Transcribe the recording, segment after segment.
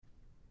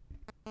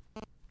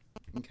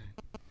Okay.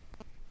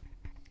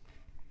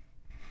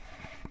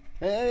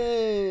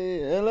 Hey,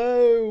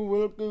 hello,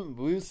 welcome.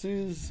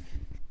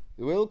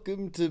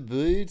 Welcome to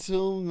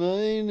Beetlemania.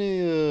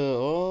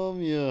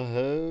 I'm your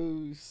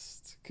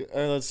host. All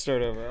right, let's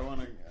start over. I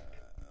want to.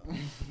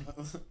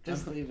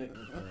 Just leave it.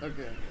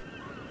 Okay.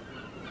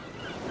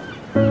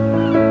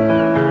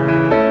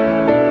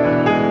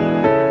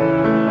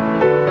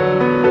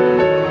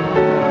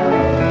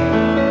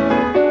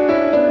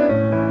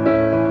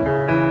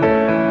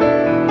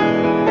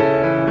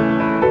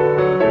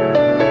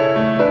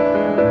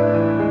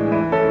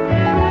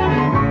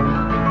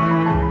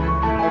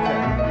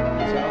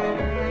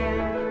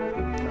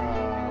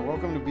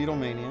 Welcome to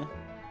Beetlemania.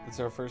 It's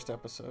our first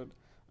episode.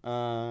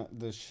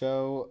 The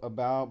show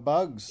about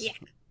bugs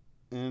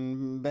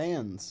and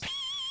bands.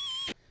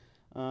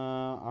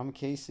 I'm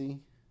Casey,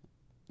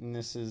 and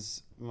this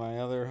is my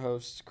other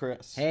host,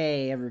 Chris.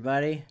 Hey,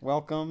 everybody.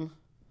 Welcome.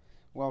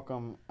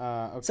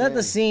 Okay. Set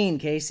the scene,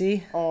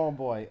 Casey. Oh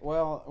boy.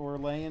 Well, we're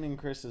laying in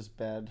Chris's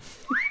bed.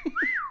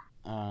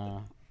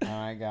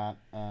 I got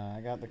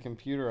the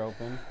computer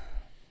open.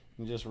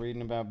 I'm just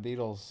reading about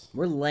Beatles.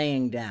 We're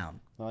laying down.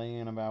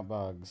 Laying about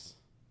bugs.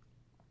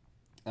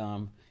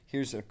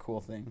 Here's a cool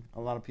thing.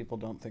 A lot of people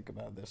don't think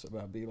about this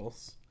about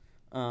Beatles.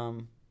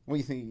 When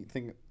you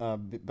think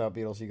about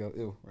Beatles, you go,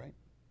 ew, right?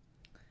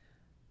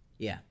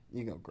 Yeah.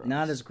 You go gross.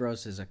 Not as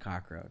gross as a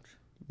cockroach.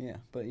 Yeah,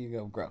 but you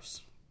go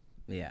gross.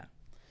 Yeah.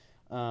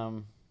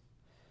 What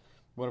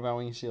about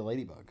when you see a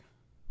ladybug?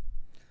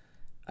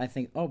 I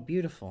think, oh,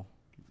 beautiful.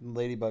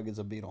 Ladybug is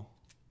a beetle.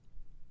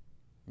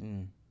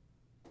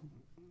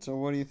 So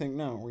what do you think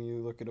now when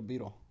you look at a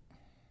beetle?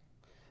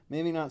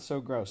 Maybe not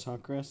so gross, huh,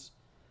 Chris?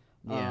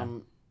 Yeah.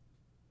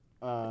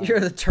 You're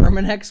the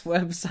Terminex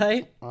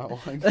website?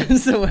 Oh,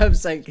 That's the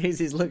website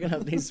Casey's looking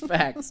up these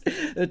facts.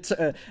 It's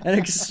an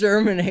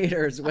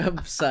exterminator's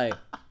website.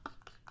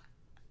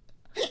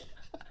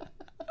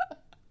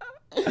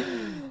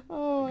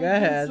 Oh, Go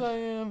ahead. Yes, I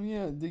am.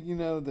 Yeah. Did you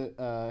know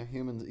that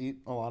humans eat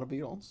a lot of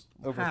beetles?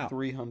 Over How?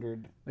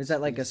 300. Is that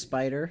like a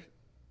spider?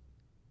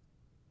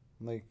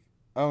 Like,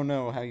 oh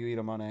no, how you eat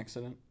them on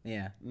accident?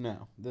 Yeah.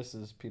 No, this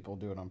is people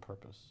do it on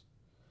purpose.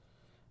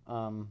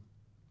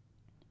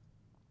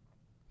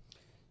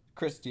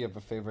 Chris, do you have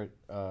a favorite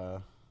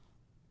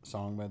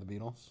song by the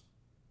Beatles?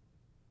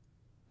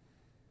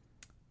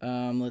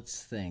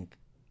 Let's think.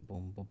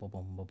 Boom, boom, boom,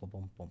 boom, boom,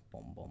 boom, boom,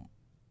 boom,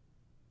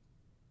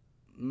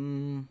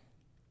 boom.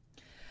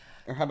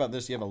 Or how about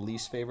this? Do you have a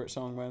least favorite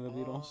song by the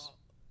Beatles?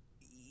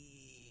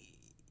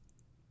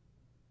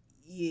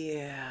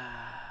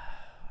 Yeah.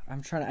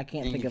 I'm trying to, I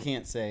can't And think you of.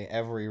 can't say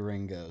every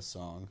Ringo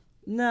song.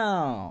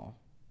 No.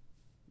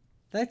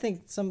 I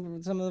think some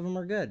of them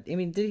are good. I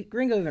mean, did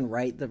Ringo even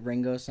write the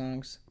Ringo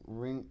songs?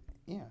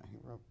 Yeah, he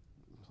wrote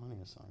plenty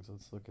of songs.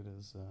 Let's look at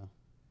his.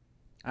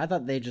 I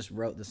thought they just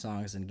wrote the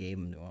songs and gave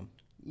them to him.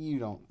 You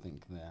don't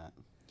think that?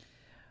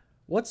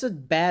 What's a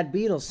bad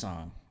Beatles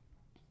song?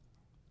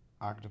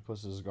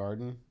 Octopus's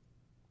Garden.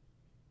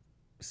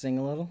 Sing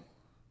a little.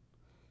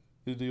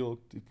 In the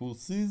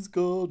Octopus's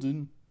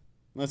Garden.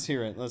 Let's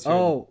hear it.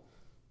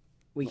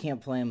 We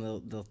can't play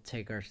them. They'll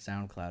take our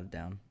SoundCloud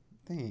down.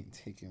 They ain't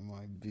taking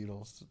my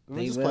Beatles.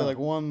 They Just will. play like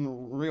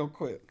one real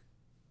quick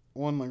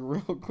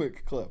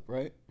clip,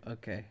 right?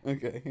 Okay.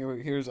 Okay,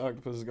 here's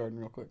Octopus's Garden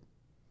real quick.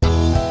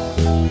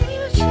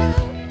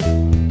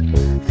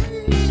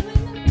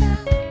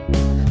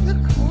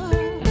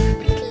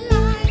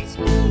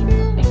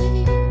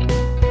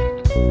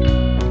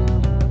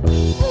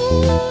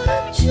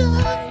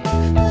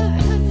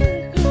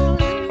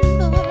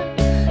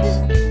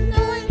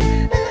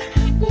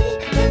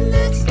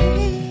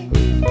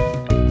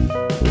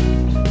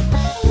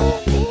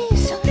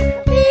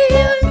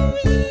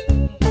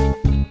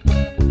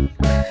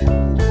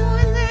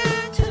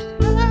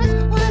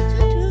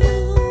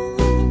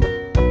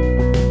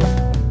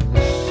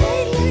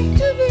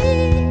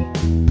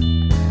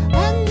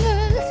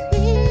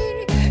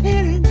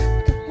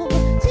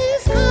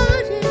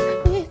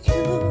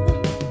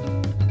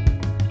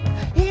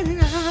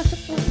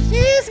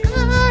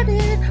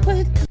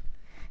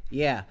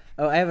 Yeah.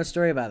 Oh, I have a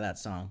story about that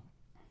song.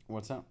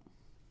 What's up?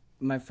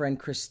 My friend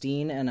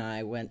Christine and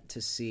I went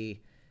to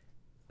see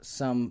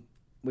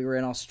we were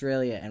in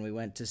Australia and we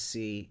went to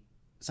see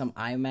some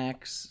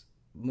IMAX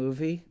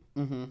movie.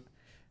 Mm-hmm.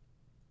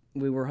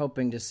 We were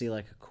hoping to see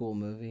like a cool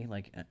movie,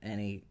 like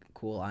any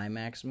cool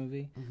IMAX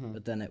movie,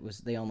 but then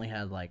they only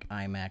had like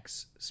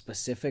IMAX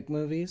specific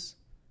movies.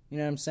 You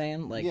know what I'm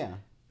saying? Like, yeah.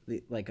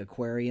 Like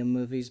aquarium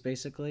movies,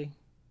 basically.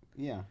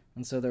 Yeah.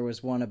 And so there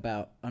was one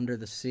about Under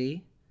the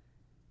Sea,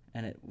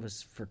 and it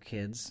was for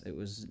kids. It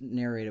was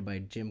narrated by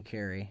Jim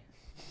Carrey.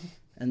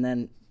 And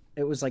then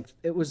it was like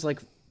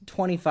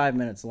 25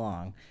 minutes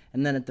long.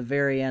 And then at the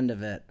very end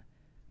of it,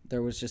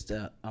 there was just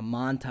a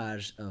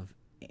montage of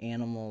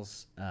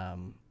animals,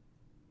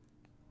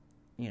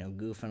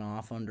 goofing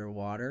off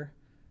underwater.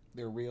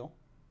 They're real?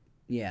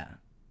 Yeah.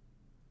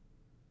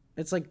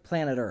 It's like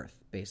Planet Earth,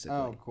 basically.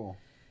 Oh, cool.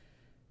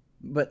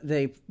 But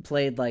they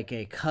played like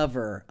a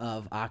cover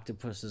of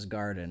Octopus's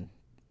Garden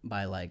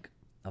by like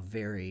a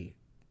very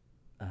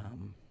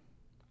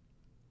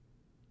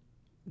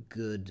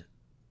good,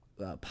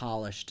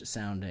 polished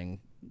sounding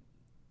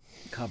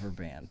cover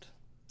band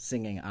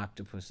singing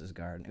Octopus's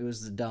Garden. It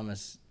was the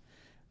dumbest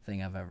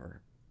thing I've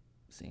ever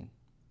seen.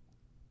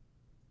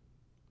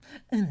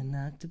 And an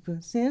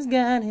octopus's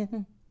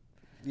garden.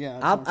 Yeah.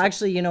 I'll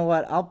actually, you know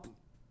what?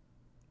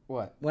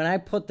 What? When I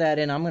put that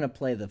in, I'm gonna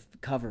play the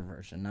cover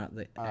version, not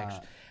the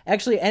actual.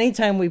 Actually,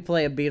 anytime we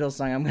play a Beatles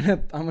song, I'm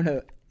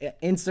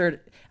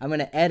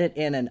gonna edit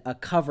in a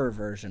cover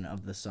version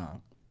of the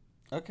song.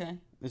 Okay.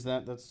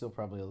 That's still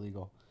probably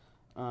illegal.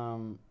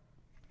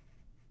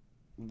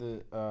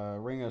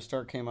 Ringo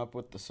Starr came up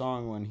with the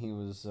song when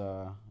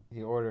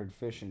he ordered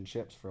fish and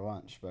chips for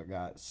lunch, but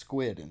got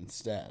squid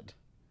instead.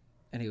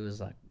 And he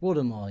was like, "What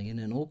am I, in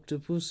an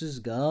octopus's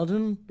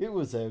garden?" It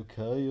was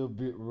okay, a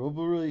bit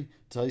rubbery,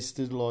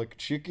 tasted like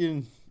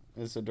chicken.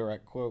 It's a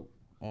direct quote.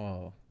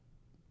 Oh.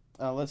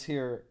 Let's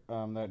hear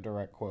that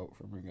direct quote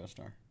from Ringo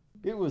Starr.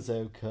 It was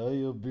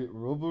okay, a bit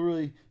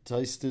rubbery,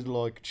 tasted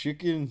like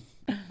chicken.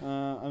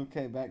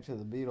 Okay, back to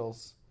the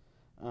Beatles.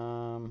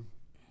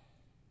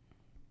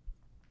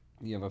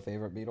 You have a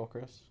favorite Beatle,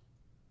 Chris?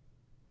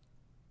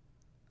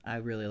 I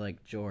really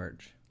like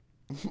George.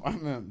 I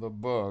meant the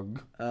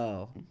bug.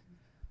 Oh.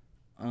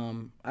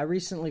 I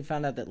recently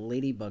found out that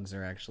ladybugs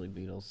are actually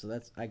Beatles, so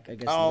that's I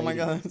guess. Oh my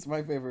god, that's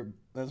my favorite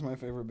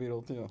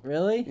Beatle too.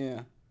 Really?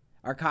 Yeah.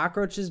 Are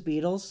cockroaches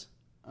Beatles?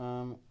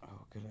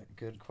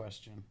 Good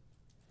question.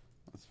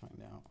 Let's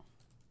find out.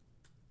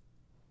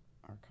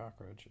 Are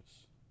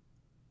cockroaches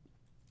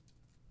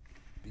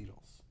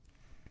Beatles?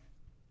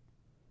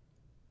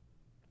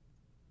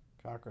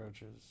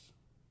 Cockroaches.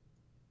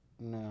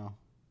 No.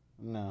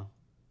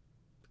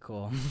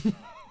 Cool.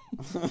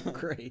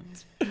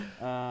 Great.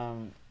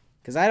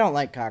 Because I don't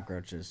like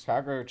cockroaches.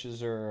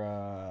 Cockroaches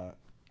are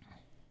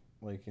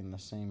like in the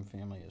same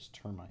family as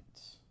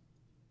termites.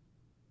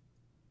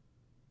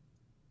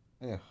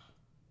 Ugh.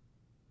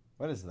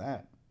 What is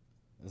that?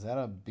 Is that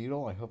a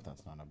beetle? I hope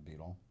that's not a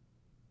beetle.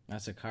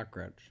 That's a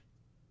cockroach.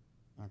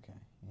 Okay.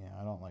 Yeah,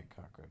 I don't like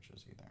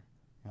cockroaches either.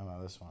 How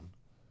about this one?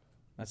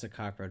 That's a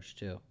cockroach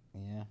too.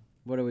 Yeah.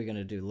 What are we going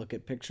to do? Look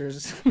at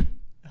pictures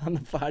on the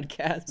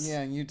podcast?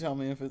 Yeah, and you tell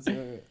me if it's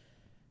a...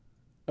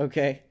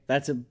 Okay,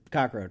 that's a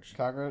cockroach.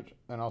 Cockroach?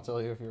 And I'll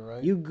tell you if you're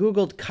right. You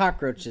Googled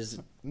cockroaches.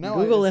 No,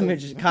 Google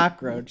image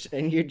cockroach,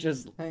 and you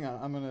just... Hang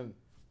on,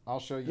 I'll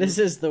show you... This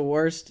is the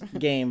worst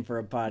game for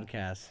a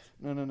podcast.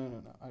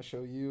 No. I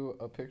show you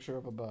a picture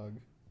of a bug,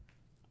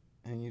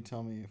 and you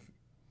tell me if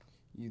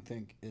you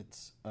think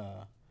it's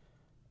a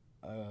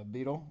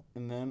beetle,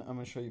 and then I'm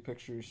going to show you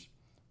pictures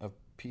of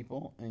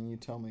people, and you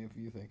tell me if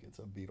you think it's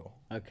a beetle.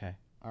 Okay.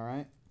 All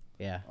right?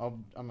 Yeah.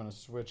 I'm going to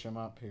switch them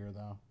up here,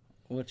 though.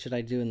 What should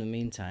I do in the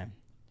meantime?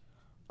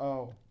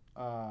 Oh,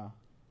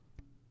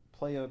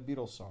 play a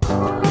Beatles song.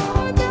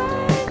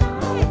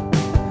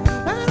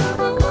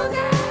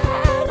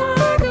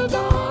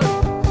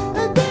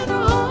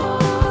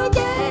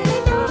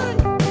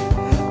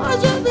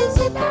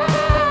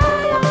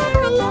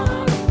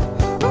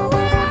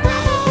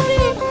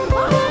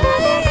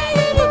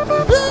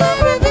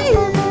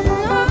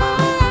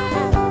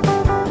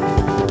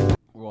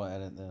 We'll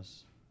edit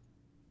this.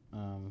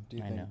 Do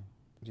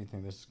you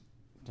think this...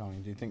 Tony,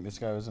 do you think this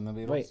guy was in the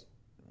Beatles? Wait,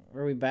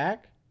 are we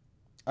back?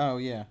 Oh,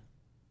 yeah.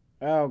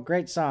 Oh,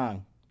 great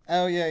song.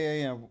 Oh,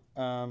 yeah.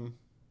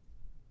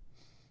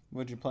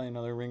 Would you play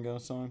another Ringo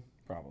song?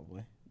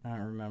 Probably. I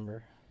don't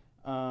remember.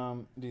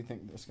 Do you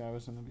think this guy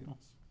was in the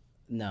Beatles?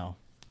 No.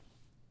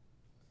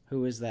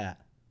 Who is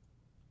that?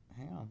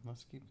 Hang on,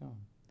 let's keep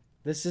going.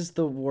 This is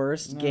the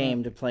worst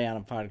game to play on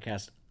a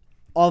podcast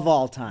of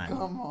all time.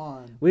 Come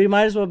on. We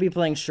might as well be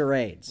playing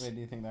charades. Wait,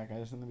 do you think that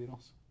guy's in the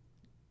Beatles?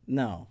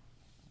 No.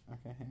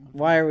 Okay, hang on.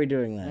 Why are we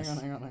doing this?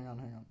 Hang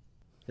on.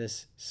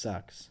 This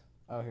sucks.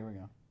 Oh, here we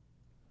go.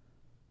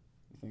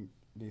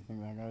 Do you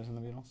think that guy's in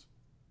the Beatles?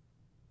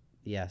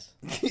 Yes.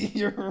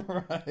 You're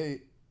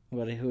right.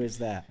 Who is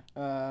that?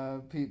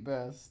 Pete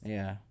Best.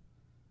 Yeah.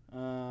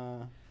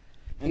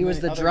 He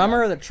was the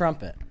drummer or the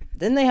trumpet?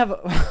 Didn't they have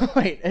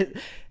wait,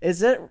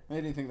 is it...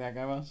 Wait, do you think that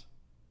guy was?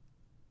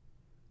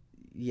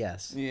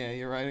 Yes. Yeah,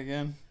 you're right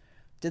again.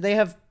 Did they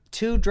have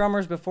two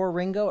drummers before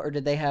Ringo, or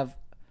did they have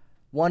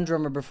one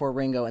drummer before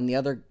Ringo and the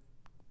other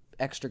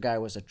extra guy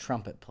was a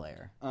trumpet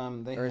player?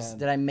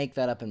 Did I make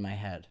that up in my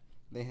head?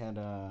 They had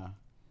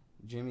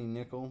Jimmy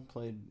Nicol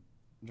played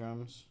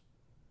drums,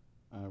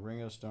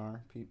 Ringo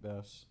Starr, Pete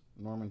Best,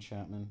 Norman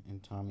Chapman,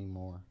 and Tommy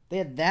Moore. They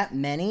had that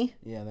many?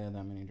 Yeah, they had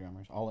that many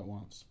drummers all at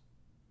once.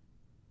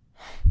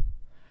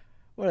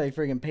 What are they,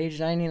 friggin' page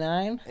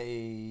 99?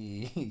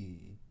 Hey.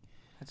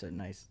 That's a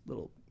nice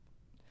little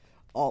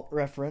alt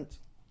reference.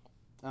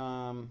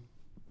 Well,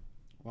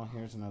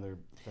 here's another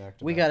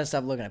fact. We gotta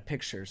stop looking at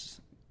pictures.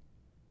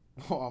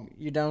 Well,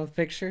 You done with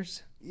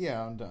pictures?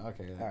 yeah, I'm done.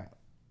 Okay. All right.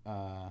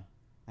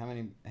 How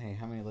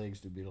many legs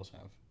do Beatles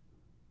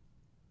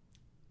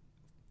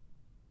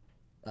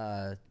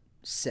have?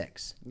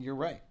 6. You're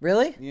right.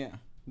 Really? Yeah.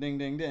 Ding,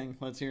 ding, ding.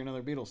 Let's hear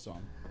another Beatles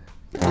song.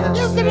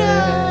 Yesterday,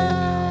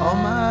 all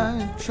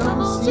my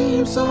troubles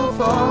seem so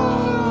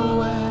far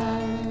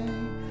away.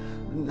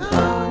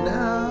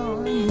 Now,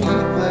 need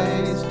a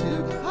place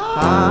to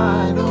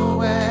hide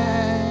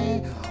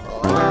away.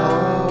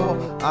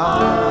 Oh,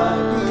 I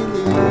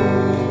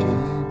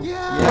believe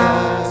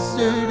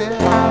yesterday.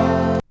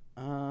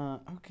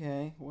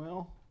 Okay,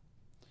 well,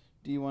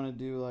 do you want to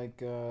do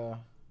like an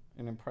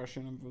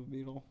impression of a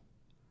beetle?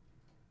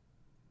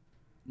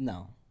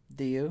 No.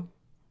 Do you?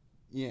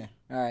 Yeah.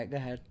 All right, go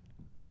ahead.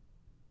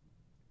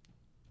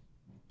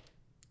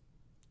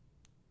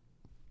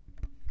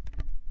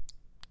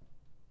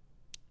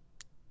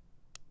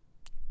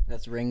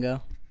 That's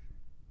Ringo?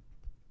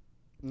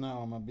 No,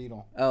 I'm a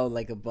beetle. Oh,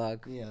 like a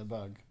bug? Yeah, a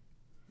bug.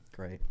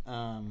 Great.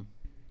 You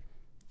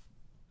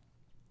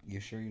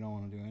sure you don't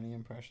want to do any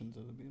impressions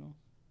of the beetle?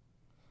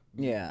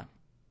 Yeah.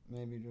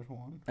 Maybe just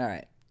one? All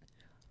right.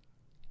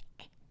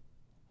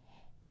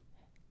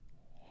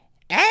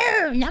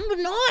 Oh, number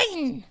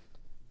 9!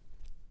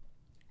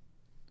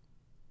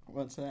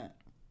 What's that?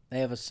 They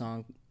have a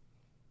song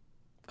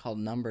called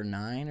Number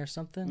 9 or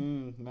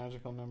something?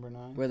 Magical number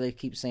 9? Where they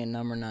keep saying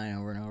number 9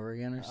 over and over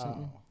again or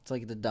something. Oh. It's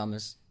like the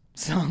dumbest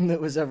song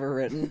that was ever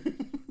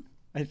written,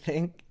 I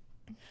think.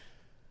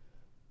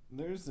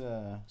 There's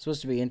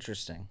Supposed to be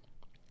interesting.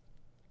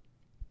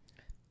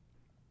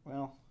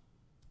 well,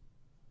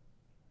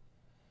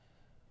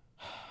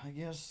 I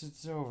guess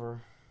it's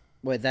over.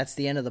 Wait, that's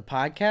the end of the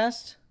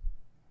podcast?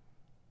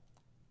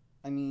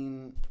 I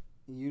mean,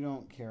 you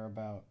don't care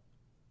about...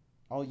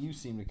 All you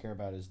seem to care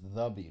about is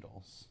the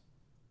Beatles.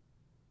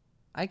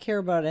 I care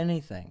about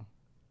anything.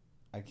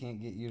 I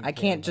can't get you to I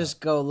care can't about just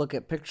go look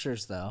at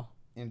pictures, though.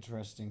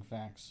 interesting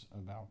facts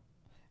about...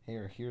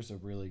 Here's a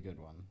really good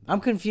one. I'm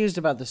confused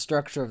about the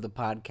structure of the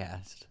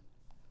podcast.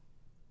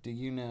 Do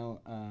you know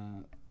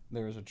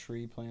there was a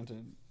tree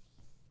planted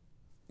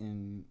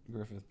in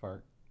Griffith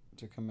Park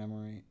to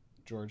commemorate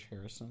George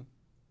Harrison?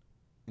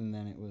 And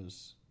then it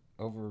was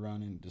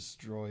overrun and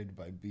destroyed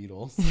by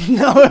beetles.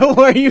 No,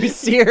 were you I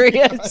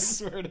serious?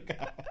 swear to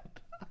God.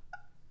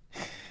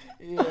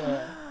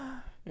 Yeah.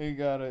 He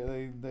got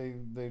it.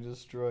 They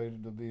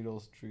destroyed the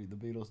Beatles tree. The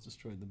Beatles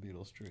destroyed the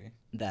Beatles tree.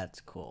 That's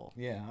cool.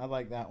 Yeah, I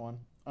like that one.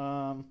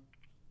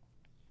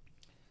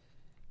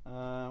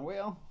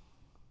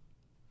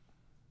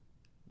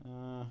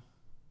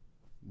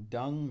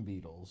 Dung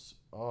beetles.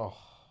 Oh,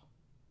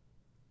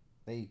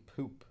 they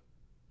poop.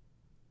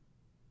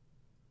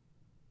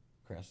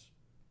 Chris.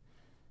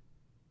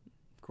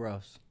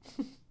 Gross.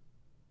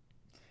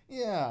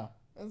 Yeah,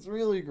 that's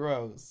really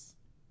gross.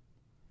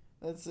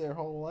 That's their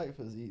whole life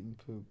is eating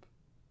poop.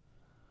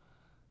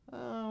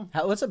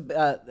 What's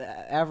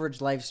a average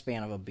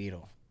lifespan of a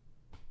beetle?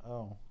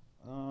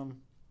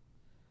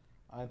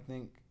 I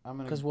think I'm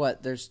gonna. Because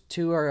what? There's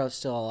 2 are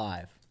still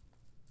alive.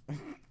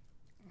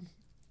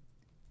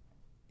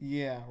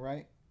 Yeah,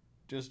 right.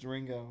 Just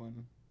Ringo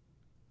and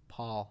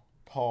Paul.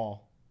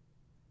 Paul.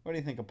 What do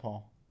you think of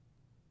Paul?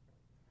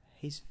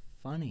 He's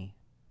funny.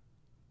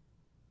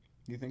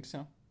 You think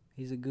so?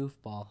 He's a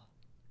goofball.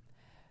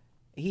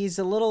 He's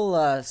a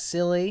little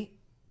silly.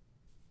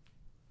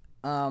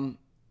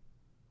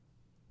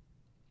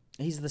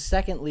 He's the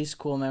second least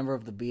cool member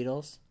of the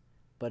Beatles,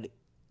 but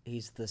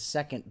he's the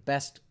second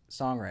best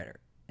songwriter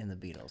in the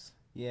Beatles.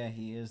 Yeah,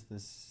 he is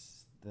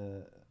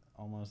the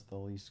almost the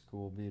least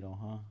cool Beatle,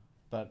 huh?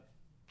 But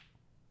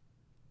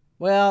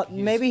well,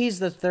 maybe he's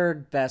the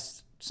third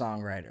best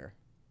songwriter.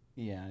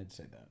 yeah, I'd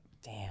say that.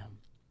 Damn.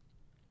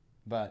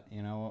 But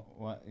you know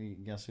what?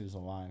 Guess who's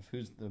alive?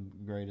 Who's the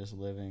greatest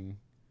living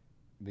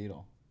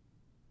Beatle?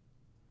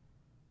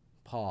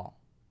 Paul.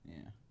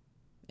 Yeah.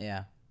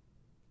 Yeah.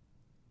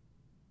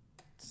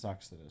 It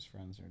sucks that his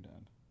friends are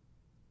dead.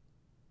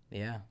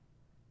 Yeah.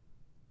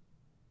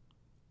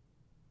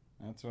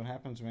 That's what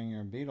happens when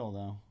you're a Beatle,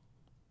 though.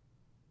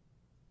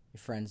 Your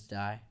friends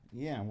die.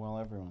 Yeah, well,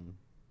 everyone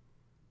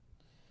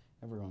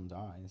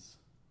dies,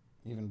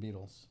 even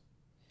Beatles.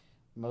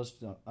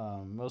 Most of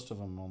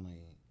them only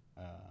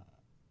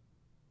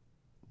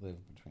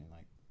live between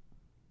like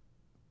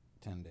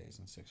 10 days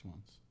and 6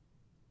 months.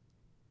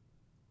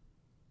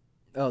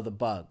 Oh, the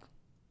bug.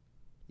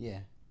 Yeah.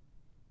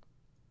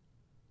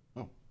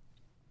 Oh.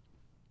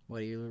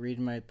 What, are you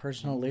reading my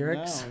personal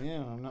lyrics? No,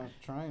 yeah, I'm not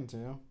trying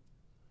to.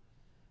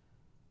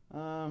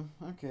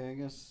 Okay, I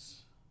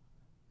guess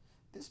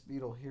this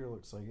beetle here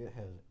looks like it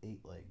has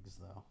 8 legs,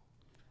 though.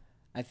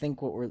 I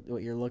think what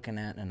you're looking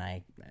at, and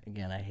I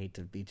hate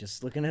to be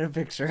just looking at a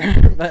picture,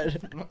 but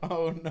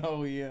Oh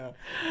no, yeah,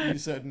 you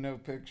said no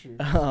pictures.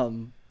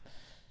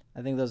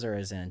 I think those are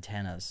his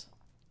antennas.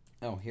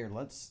 Oh, here,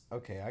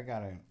 okay, I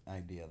got an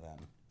idea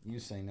then. You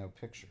say no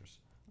pictures.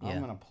 Yeah.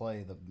 I'm gonna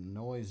play the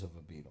noise of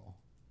a beetle.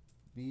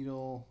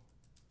 Beetle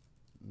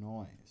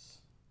noise.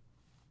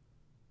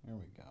 There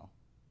we go.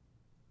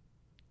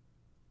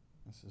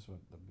 This is what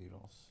the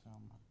Beatles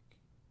sound like.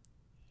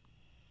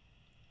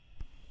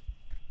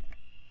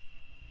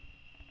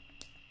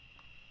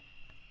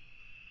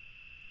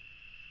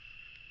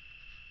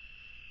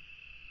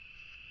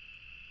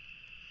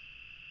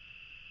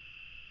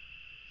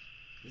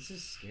 This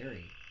is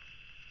scary.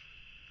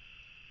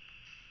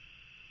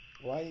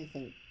 Why do you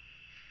think...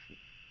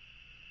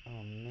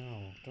 Oh,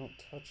 no. Don't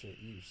touch it,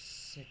 you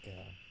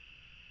sicko.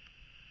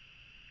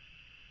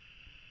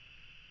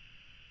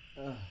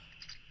 Ugh.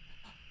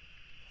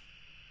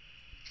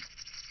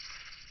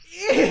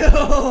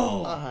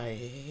 Ew! I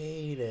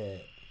hate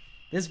it.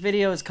 This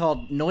video is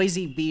called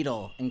Noisy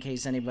Beetle, in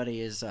case anybody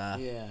is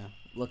Yeah.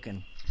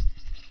 looking.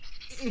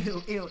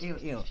 Ew, ew, ew,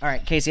 ew. All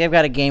right, Casey, I've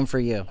got a game for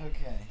you.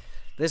 Okay.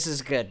 This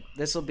is good.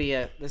 This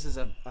is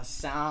a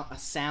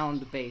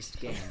sound based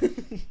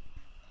game.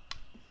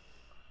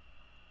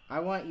 I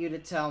want you to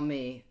tell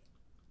me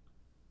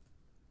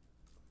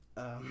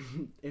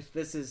if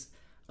this is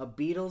a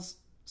Beatles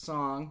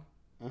song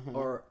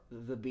or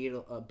a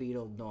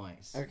Beatle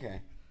noise.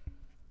 Okay.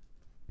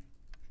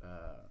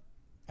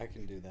 I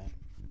can do that.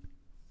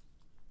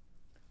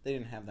 They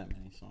didn't have that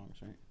many songs,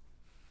 right?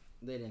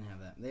 They didn't have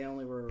that. They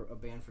only were a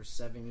band for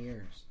 7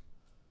 years.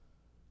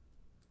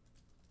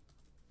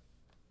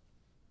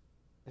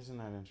 Isn't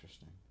that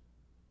interesting?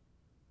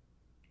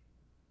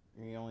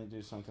 You only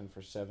do something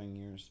for 7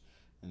 years,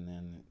 and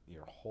then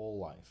your whole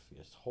life,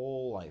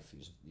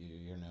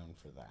 you're known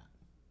for that.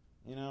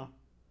 You know?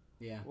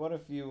 Yeah. What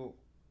if you...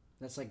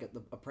 That's like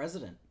a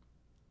president.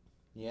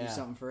 Yeah. Do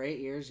something for 8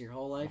 years, your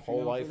whole life. Your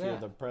whole life you're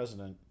the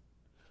president.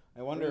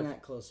 I wonder Bring if...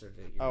 that closer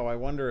to you. Oh, I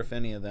wonder if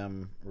any of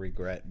them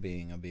regret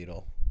being a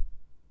Beatle.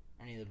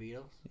 Any of the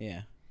Beatles?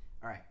 Yeah.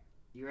 All right.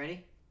 You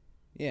ready?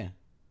 Yeah.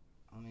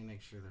 Let me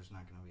make sure there's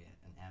not going to be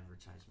an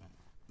advertisement.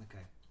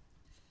 Okay.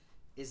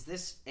 Is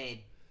this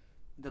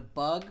the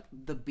bug,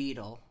 the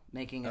beetle,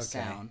 making a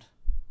sound,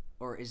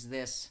 or is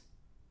this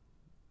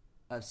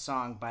a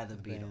song by the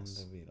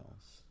Beatles? The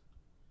Beatles.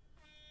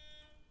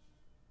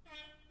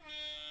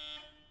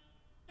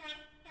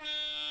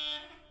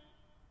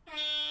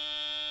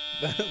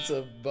 That's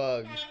a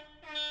bug.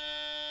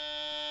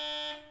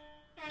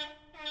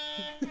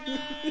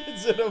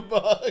 Is it a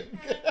bug?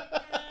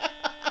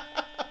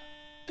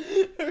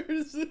 Or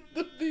is it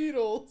the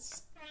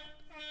Beatles?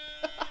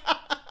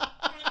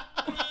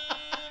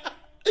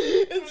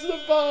 It's a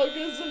bug,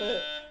 isn't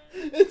it?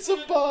 It's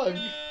a bug.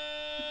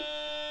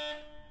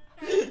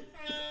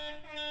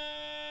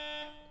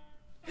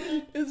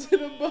 Is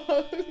it a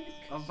bug?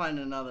 I'll find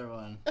another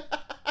one.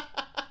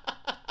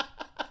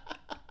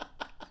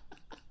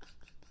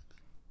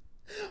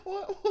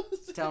 What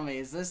was it? Tell me,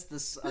 is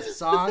this a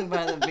song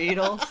by the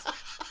Beatles?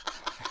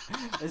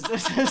 Is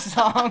this a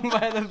song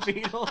by the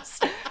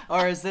Beatles,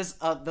 or is this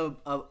the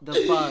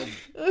bug?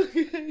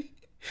 Okay.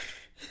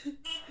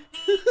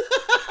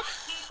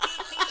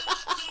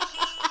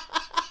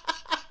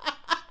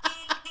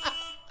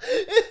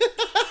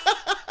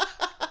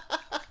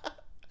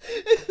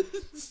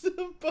 It's a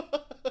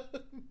bug.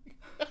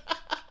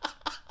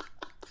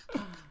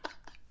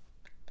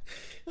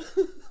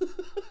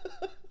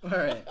 All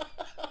right.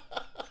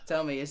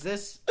 Tell me, is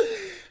this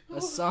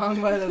a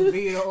song by the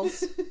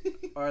Beatles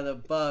or the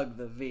bug,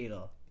 the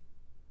Beetle?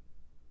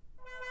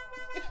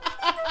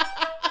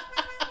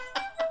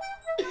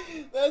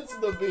 That's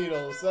the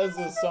Beatles. That's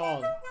the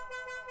song.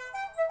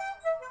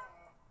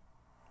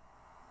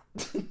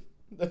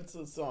 That's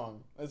the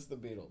song. That's the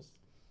Beatles.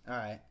 All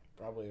right.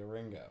 Probably a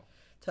Ringo.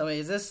 Tell me,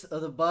 is this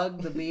the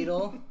bug, the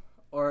Beetle,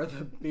 or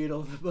the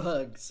Beetle, the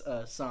Bug's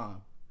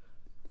song?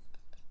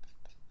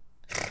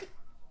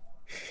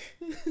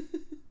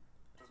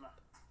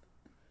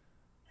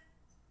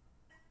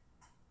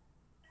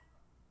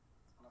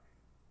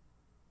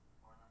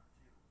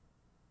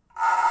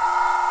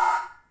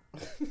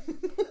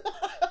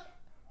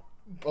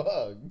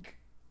 Bug.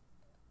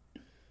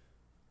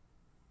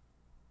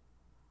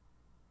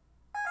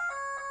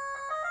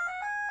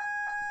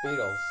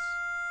 Beatles.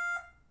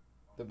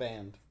 The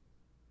band.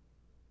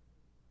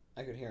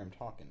 I could hear him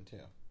talking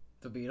too.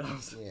 The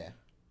Beatles? Yeah.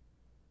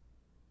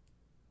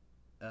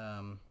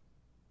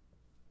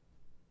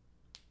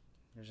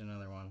 Here's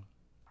another one.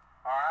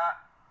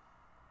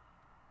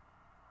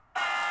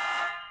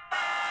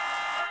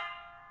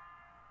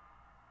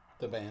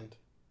 The band.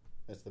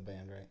 That's the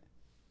band, right?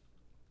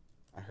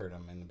 I heard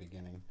him in the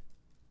beginning.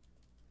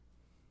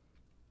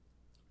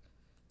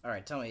 All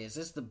right, tell me, is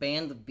this the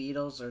band, the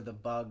Beatles, or the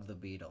bug, the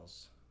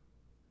Beatles?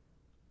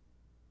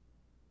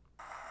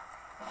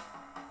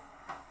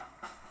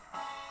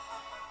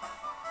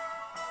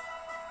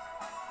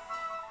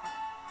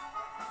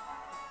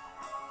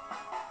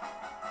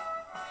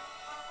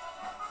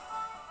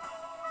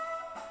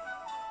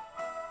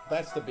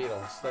 That's the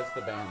Beatles. That's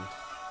the band.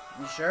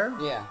 You sure?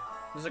 Yeah.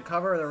 Is it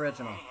cover or the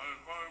original?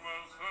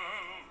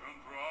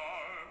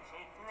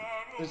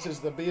 This is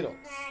the Beatles.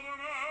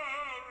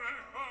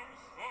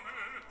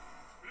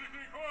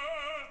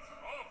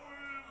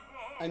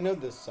 I know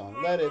this song.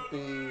 Let it be.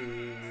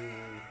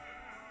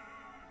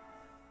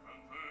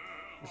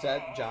 Is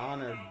that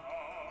John or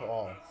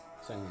Paul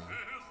singing?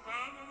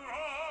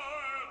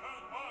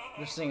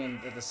 They're singing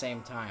at the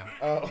same time.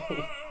 Oh.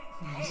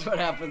 That's what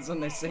happens when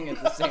they sing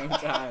at the same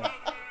time.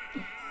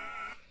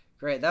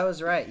 Great, that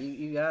was right.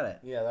 You got it.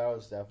 Yeah, that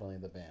was definitely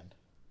the band.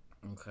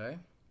 Okay.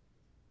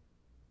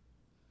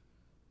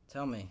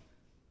 Tell me.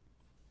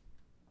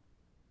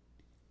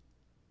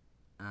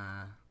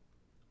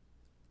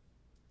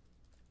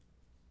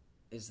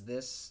 is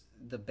this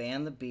the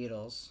band The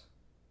Beatles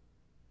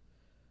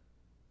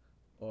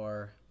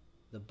or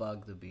the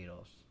bug The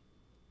Beatles?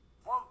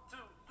 1, 2,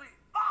 3,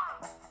 4.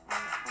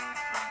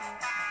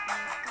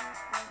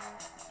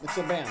 It's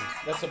a band.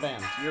 That's a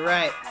band. You're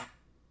right.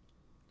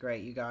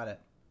 Great, you got it.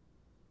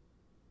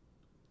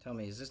 Tell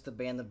me, is this the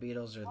band The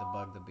Beatles or the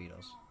bug The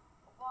Beatles?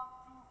 1,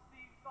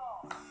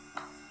 2,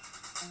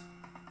 3,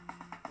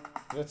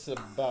 4. That's the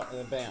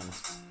band.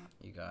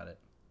 You got it.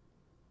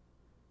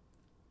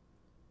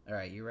 All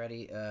right, you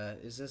ready?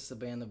 Is this the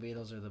band The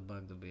Beatles or the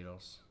bug The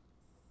Beatles?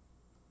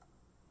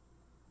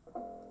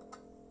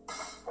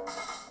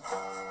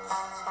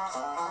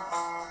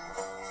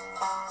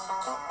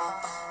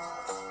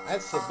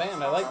 That's the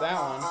band. I like that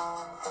one.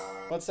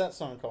 What's that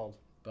song called?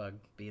 Bug,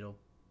 Beetle,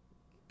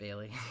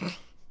 Bailey.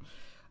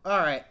 All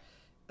right.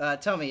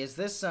 Tell me, is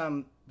this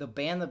the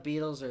band The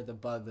Beatles or the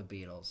bug The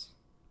Beatles?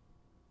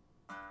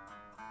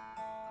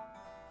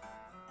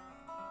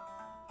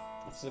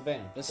 It's the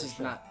band. This for is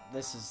sure. not.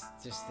 This is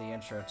just the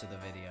intro to the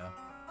video.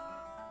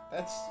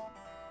 That's.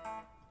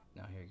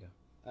 No, here you go.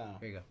 Oh.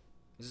 Here you go.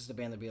 Is this the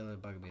band The Beatles or the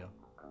bug The Beetle?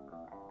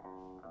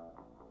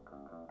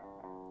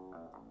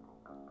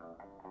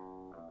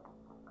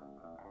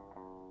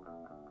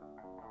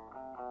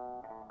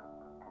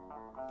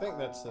 I think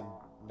that's the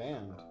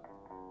band.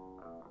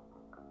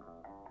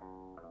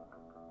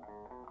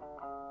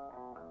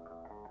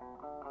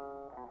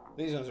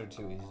 These ones are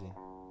too easy.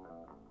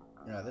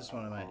 No, this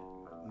one might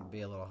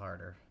be a little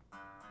harder.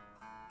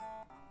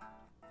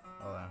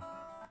 Hold on.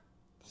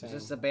 Same. Is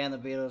this the band The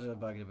Beatles or the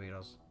bug The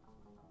Beatles?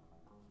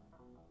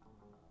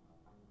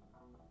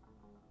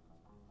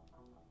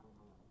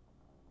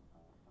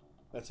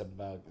 That's a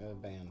band.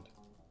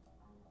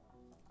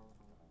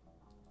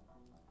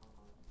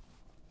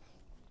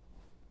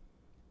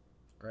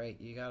 Great,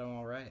 you got them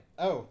all right.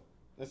 Oh,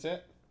 that's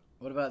it?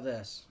 What about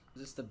this?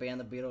 Is this the band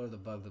The Beetle or the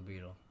bug The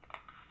Beetle? Okay,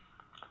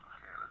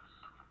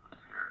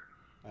 let's hear it.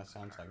 That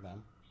sounds like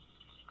them.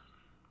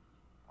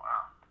 Wow.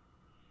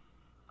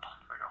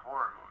 It's like a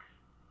horror movie.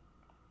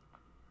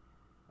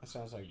 That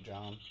sounds like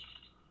John.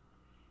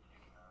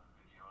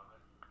 Video of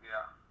it.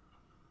 Yeah.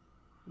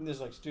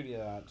 There's like studio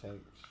outtakes,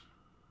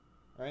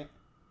 right?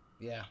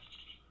 Yeah.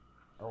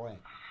 Or wait.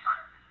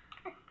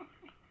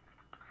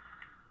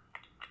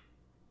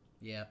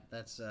 Yeah,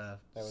 that's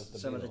was the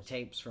some of the Beatles.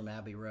 tapes from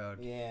Abbey Road.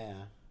 Yeah.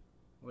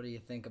 What do you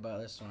think about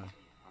this one?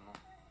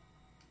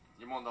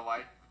 Димон,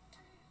 давай.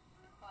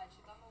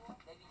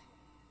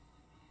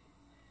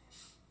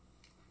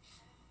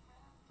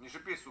 Не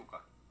шипи,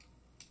 сука.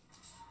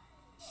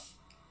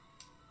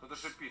 Что ты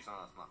шипишь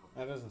на нас, нахуй?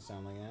 That doesn't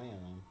sound like any of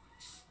them.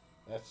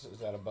 Is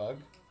that a bug?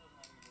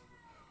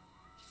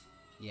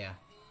 Yeah.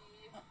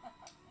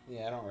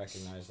 Yeah, I don't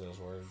recognize those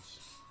words.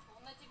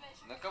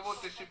 На кого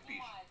ты шипишь?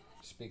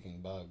 Speaking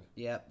bug.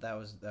 Yep, that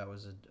was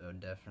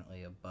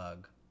definitely a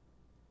bug.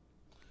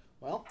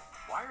 Well,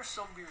 Why are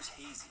some beers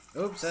hazy?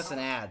 Oops, that's an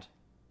ad.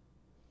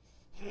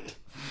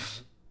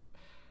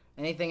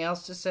 Anything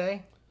else to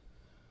say?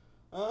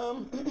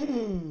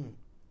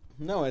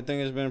 no, I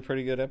think it's been a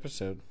pretty good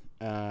episode.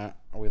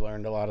 We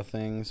learned a lot of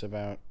things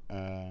about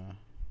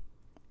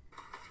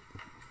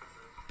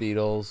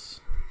Beatles.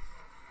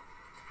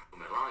 My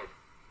life.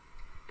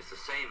 It's the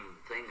same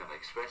thing I'm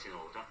expressing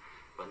all the time,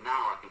 but now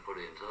I can put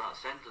it into that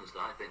sentence that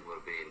I think we're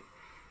being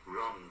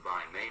run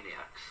by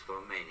maniacs for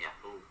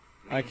maniacal.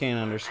 I can't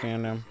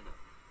understand them.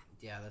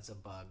 Yeah, that's a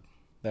bug.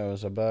 That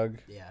was a bug?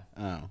 Yeah.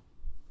 Oh.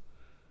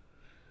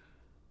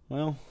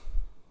 Well,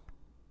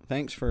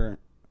 thanks for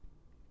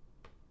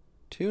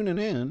tuning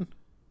in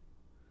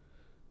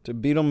to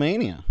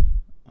Beetlemania.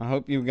 I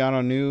hope you got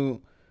a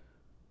new...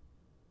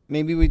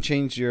 Maybe we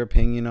changed your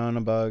opinion on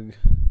a bug.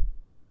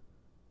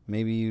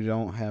 Maybe you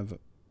don't have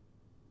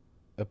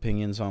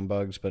opinions on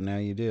bugs, but now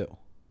you do.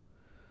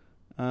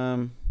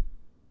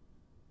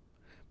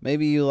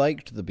 Maybe you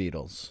liked the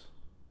Beatles.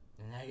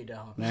 Now you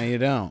don't. Now you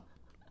don't.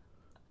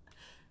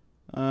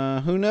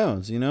 Who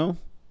knows, you know?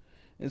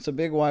 It's a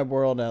big wide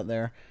world out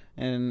there,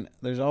 and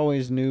there's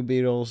always new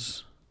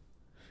Beatles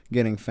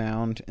getting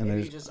found, and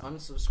Maybe you just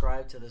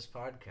unsubscribe to this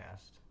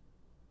podcast.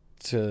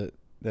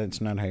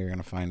 that's not how you're going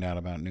to find out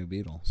about new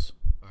Beatles.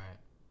 Right.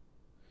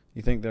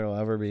 You think there'll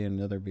ever be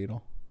another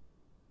Beatle?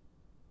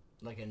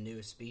 Like a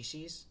new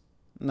species?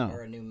 No.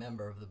 Or a new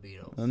member of the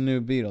Beatles? A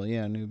new Beatle,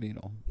 yeah, a new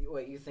Beatle.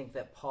 Wait, you think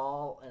that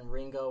Paul and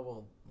Ringo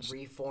will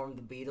reform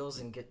the Beatles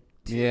and get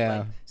to Yeah.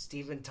 like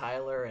Steven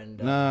Tyler and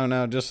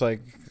No, just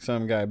like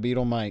some guy,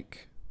 Beatle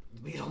Mike.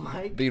 Beatle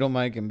Mike? Beatle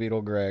Mike and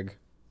Beatle Greg.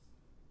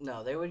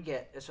 No, they would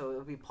get, so it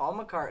would be Paul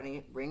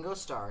McCartney, Ringo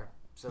Starr.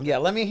 So Yeah,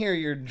 let me hear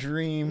your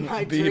dream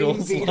my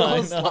Beatles, dream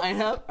Beatles lineup.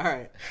 lineup. All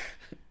right.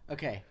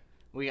 Okay.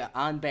 We got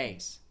on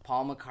bass,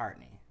 Paul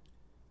McCartney.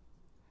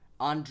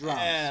 On drums,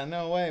 Yeah,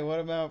 no way. What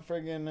about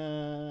friggin'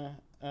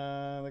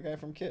 the guy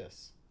from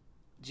Kiss?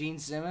 Gene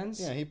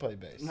Simmons. Yeah, he played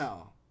bass.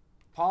 No.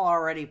 Paul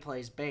already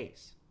plays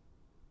bass.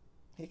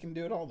 He can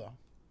do it all, though.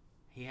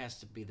 He has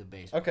to be the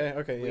bass. Okay,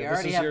 yeah. We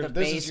already have the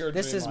bass.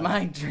 This is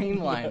my dream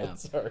lineup.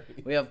 Sorry.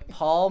 We have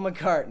Paul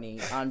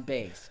McCartney on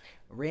bass,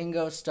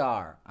 Ringo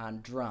Starr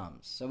on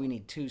drums. So we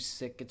need 2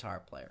 sick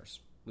guitar players.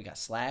 We got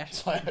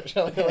Slash. That's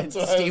what I was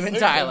Steven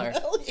thinking. Tyler.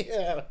 Hell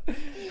yeah.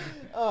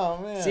 Oh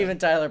man. Steven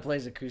Tyler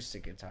plays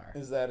acoustic guitar.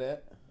 Is that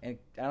it? And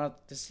I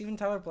don't. Does Steven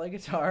Tyler play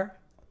guitar?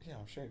 Yeah,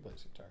 I'm sure he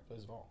plays guitar. He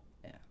plays ball.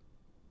 Yeah.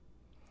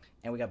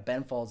 And we got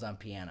Ben Folds on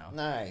piano.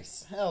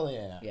 Nice. Hell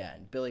yeah. Yeah,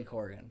 and Billy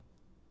Corgan.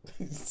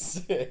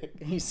 Sick.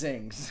 He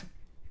sings.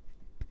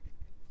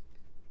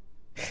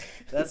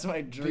 That's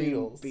my dream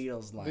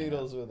Beatles lineup.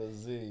 Beatles with a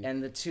Z.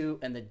 And the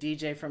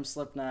DJ from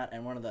Slipknot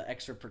and one of the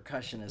extra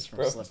percussionists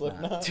from Slipknot.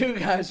 Slipknot. 2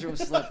 guys from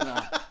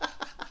Slipknot.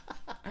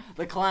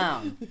 The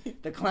clown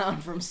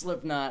from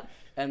Slipknot,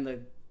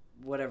 and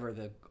whoever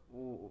the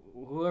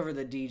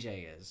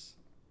DJ is.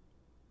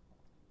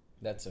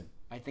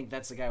 I think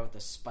that's the guy with the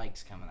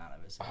spikes coming out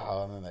of his head.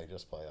 Oh, and then they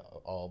just play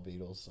all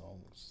Beatles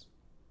songs.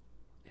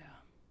 Yeah.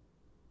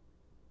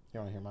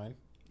 You want to hear mine?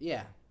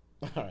 Yeah.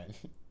 All right.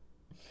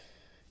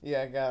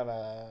 Yeah, I got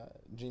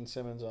Gene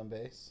Simmons on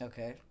bass.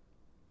 Okay.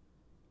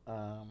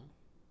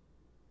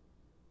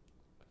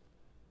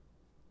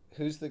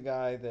 Who's the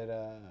guy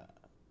that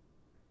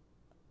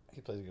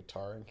he plays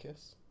guitar in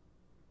Kiss?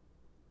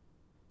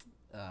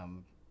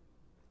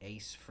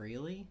 Ace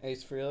Frehley?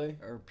 Ace Frehley?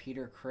 Or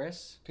Peter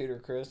Criss? Peter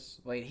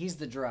Criss? Wait, he's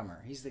the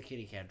drummer. He's the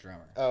Kitty Cat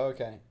drummer. Oh,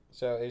 okay.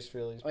 So Ace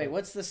Frehley's... Wait,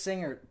 what's the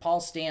singer? Paul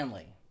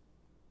Stanley.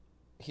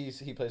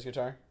 He plays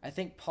guitar? I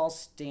think Paul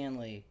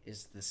Stanley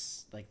is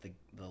this like the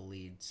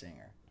lead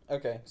singer.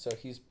 Okay, so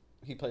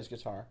he plays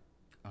guitar.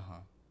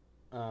 Uh-huh.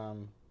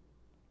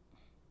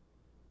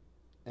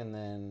 And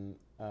then...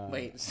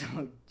 Wait,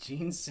 so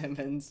Gene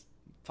Simmons,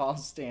 Paul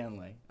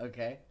Stanley,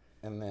 okay?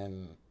 And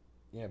then,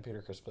 yeah,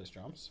 Peter Criss plays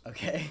drums.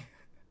 Okay.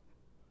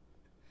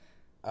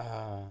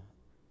 And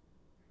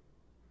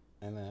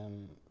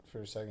then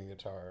for second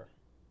guitar...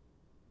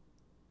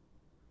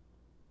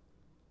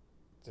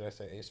 Did I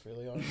say Ace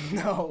Frehley on it?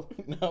 No.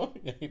 No?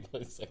 Yeah, he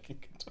plays second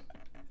guitar.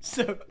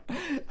 So,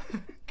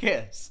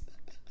 Kiss.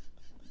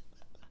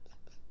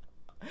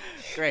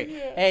 Great.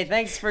 Yeah. Hey,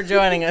 thanks for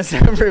joining us,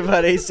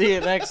 everybody. See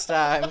you next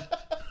time.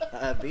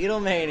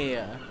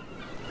 Beetlemania.